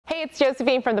Hey, it's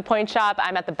Josephine from The Pointe Shop.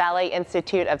 I'm at the Ballet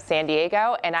Institute of San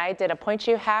Diego, and I did a pointe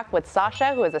shoe hack with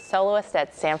Sasha, who is a soloist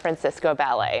at San Francisco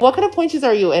Ballet. What kind of pointe shoes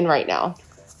are you in right now?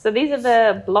 So these are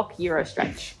the block Euro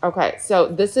stretch. Okay, so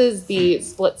this is the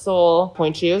split sole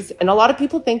pointe shoes. And a lot of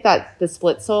people think that the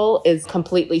split sole is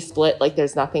completely split, like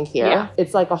there's nothing here. Yeah.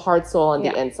 It's like a hard sole on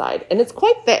the inside, and it's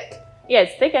quite thick. Yeah,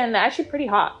 it's thick and actually pretty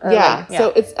hot.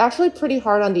 So it's actually pretty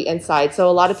hard on the inside. So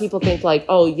a lot of people think like,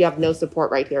 oh, you have no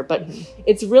support right here. But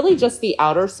it's really just the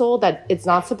outer sole that it's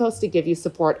not supposed to give you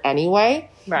support anyway.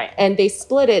 Right. And they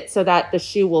split it so that the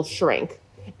shoe will shrink.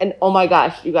 And oh my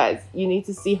gosh, you guys, you need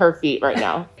to see her feet right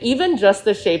now. Even just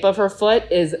the shape of her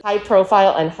foot is high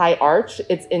profile and high arch.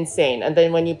 It's insane. And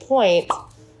then when you point,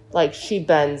 like she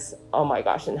bends, oh my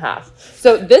gosh, in half.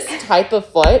 So this type of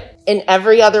foot in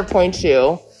every other pointe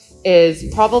shoe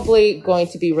is probably going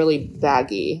to be really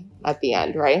baggy at the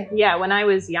end, right? Yeah, when I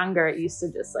was younger, it used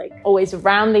to just like always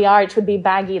around the arch would be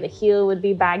baggy, the heel would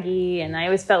be baggy, and I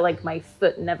always felt like my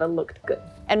foot never looked good.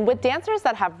 And with dancers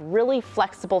that have really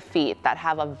flexible feet, that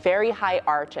have a very high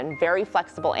arch and very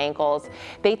flexible ankles,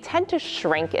 they tend to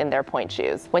shrink in their pointe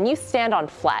shoes. When you stand on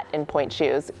flat in pointe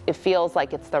shoes, it feels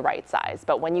like it's the right size.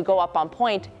 But when you go up on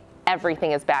pointe,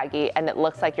 everything is baggy and it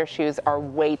looks like your shoes are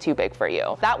way too big for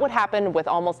you. That would happen with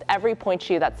almost every pointe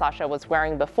shoe that Sasha was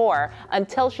wearing before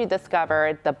until she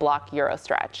discovered the block Euro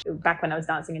stretch. Back when I was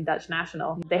dancing in Dutch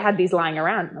National, they had these lying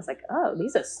around and I was like, oh,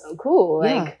 these are so cool.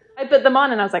 Like I put them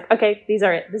on and I was like, okay, these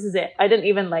are it. This is it. I didn't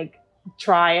even like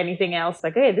try anything else.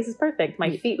 Like, hey, this is perfect.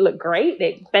 My feet look great.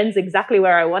 It bends exactly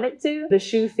where I want it to. The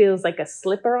shoe feels like a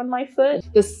slipper on my foot.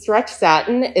 The stretch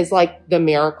satin is like the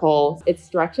miracle. It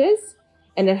stretches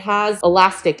and it has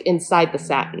elastic inside the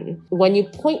satin. When you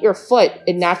point your foot,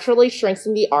 it naturally shrinks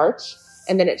in the arch,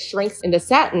 and then it shrinks in the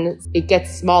satin. It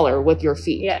gets smaller with your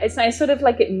feet. Yeah, it's nice, sort of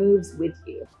like it moves with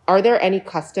you. Are there any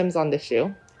customs on the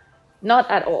shoe?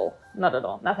 Not at all. Not at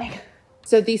all. Nothing.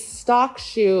 So the stock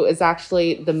shoe is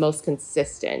actually the most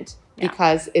consistent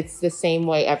because it's the same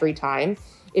way every time.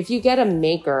 If you get a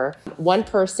maker, one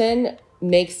person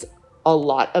makes a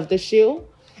lot of the shoe,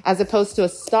 as opposed to a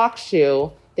stock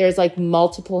shoe, there's like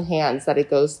multiple hands that it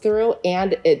goes through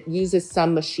and it uses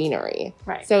some machinery.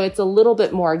 Right. So it's a little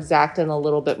bit more exact and a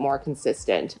little bit more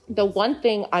consistent. The one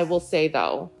thing I will say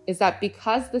though, is that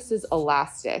because this is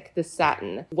elastic, the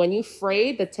satin, when you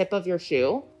fray the tip of your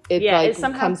shoe, it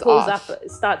somehow comes pulls off. up.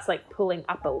 It starts like pulling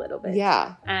up a little bit.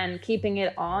 Yeah. And keeping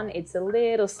it on, it's a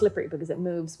little slippery because it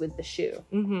moves with the shoe.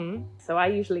 Mm-hmm. So I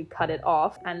usually cut it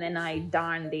off and then I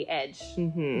darn the edge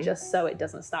just so it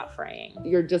doesn't start fraying.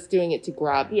 You're just doing it to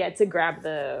grab. Yeah, to grab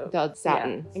the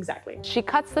satin. Yeah, exactly. She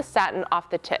cuts the satin off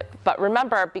the tip, but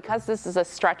remember, because this is a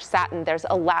stretch satin, there's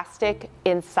elastic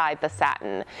inside the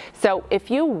satin. So if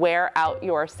you wear out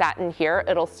your satin here,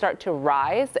 it'll start to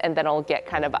rise and then it'll get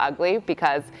kind of ugly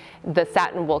because the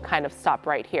satin will kind of stop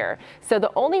right here. So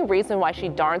the only reason why she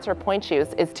darns her pointe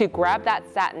shoes is to grab that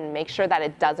satin, make sure that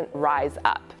it doesn't rise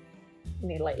up. You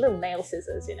need like little nail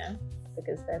scissors, you know,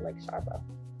 because they're like sharper.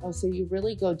 Oh, so you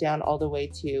really go down all the way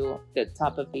to the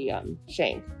top of the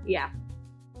shank. Yeah,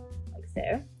 like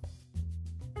so.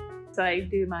 So I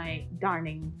do my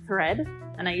darning thread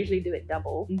and I usually do it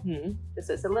double. Just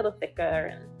so it's a little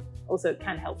thicker and also it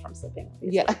can help from slipping.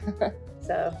 Obviously. Yeah.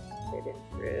 So fit it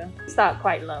through. Start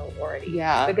quite low already.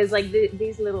 Yeah. Because like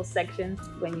these little sections,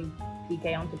 when you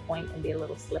PK onto point, can be a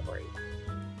little slippery.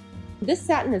 This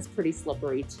satin is pretty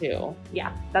slippery too.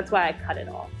 Yeah, that's why I cut it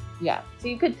off. Yeah. So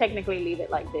you could technically leave it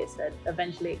like this, that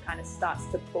eventually it kind of starts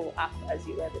to pull up as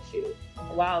you wear the shoe.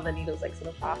 While the needle's like sort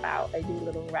of pop out, I do a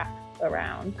little wrap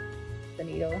around the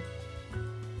needle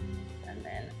and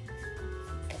then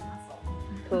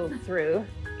pull through.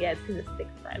 Yeah, it's because it's thick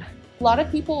thread. A lot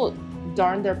of people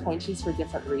darn their pointe shoes for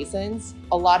different reasons.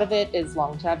 A lot of it is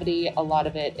longevity. A lot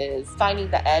of it is finding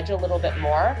the edge a little bit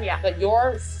more. Yeah. But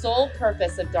your sole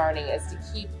purpose of darning is to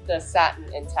keep the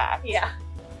satin intact. Yeah.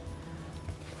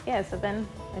 Yeah, so then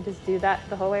I just do that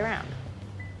the whole way around.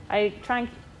 I try and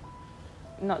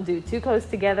not do too close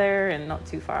together and not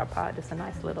too far apart. Just a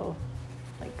nice little,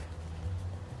 like,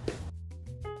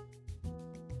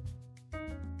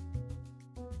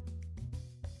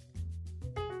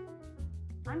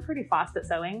 I'm pretty fast at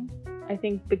sewing. I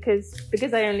think because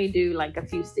I only do like a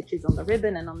few stitches on the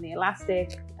ribbon and on the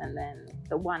elastic and then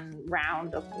the one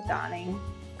round of the darning,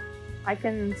 I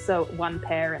can sew one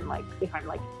pair in like, if I'm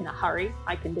like in a hurry,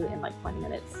 I can do it in like 20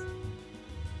 minutes.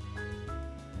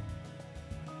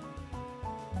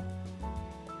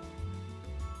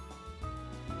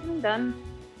 I'm done.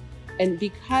 And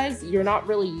because you're not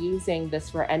really using this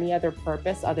for any other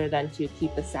purpose other than to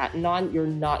keep the satin on, you're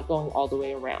not going all the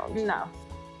way around. No.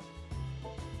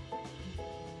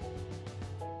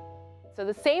 So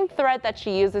the same thread that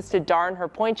she uses to darn her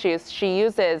pointe shoes, she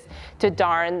uses to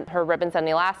darn her ribbons and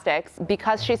elastics.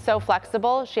 Because she's so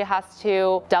flexible, she has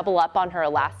to double up on her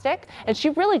elastic, and she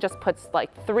really just puts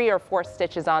like 3 or 4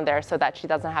 stitches on there so that she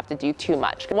doesn't have to do too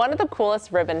much. One of the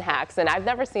coolest ribbon hacks, and I've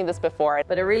never seen this before,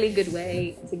 but a really good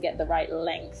way to get the right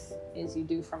length is you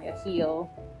do from your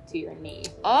heel to your knee.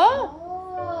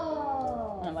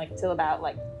 Oh! And like till about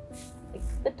like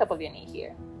the top of your knee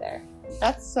here, there.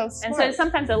 That's so smart. And so it's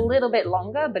sometimes a little bit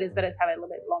longer, but it's better to have it a little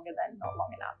bit longer than not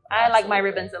long enough. I like my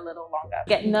ribbons a little longer. I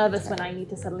get nervous when I need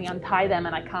to suddenly untie them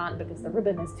and I can't because the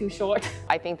ribbon is too short.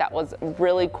 I think that was a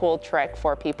really cool trick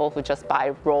for people who just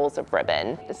buy rolls of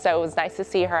ribbon. So it was nice to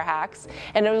see her hacks.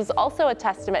 And it was also a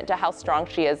testament to how strong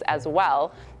she is as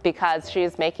well, because she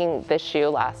is making this shoe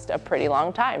last a pretty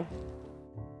long time.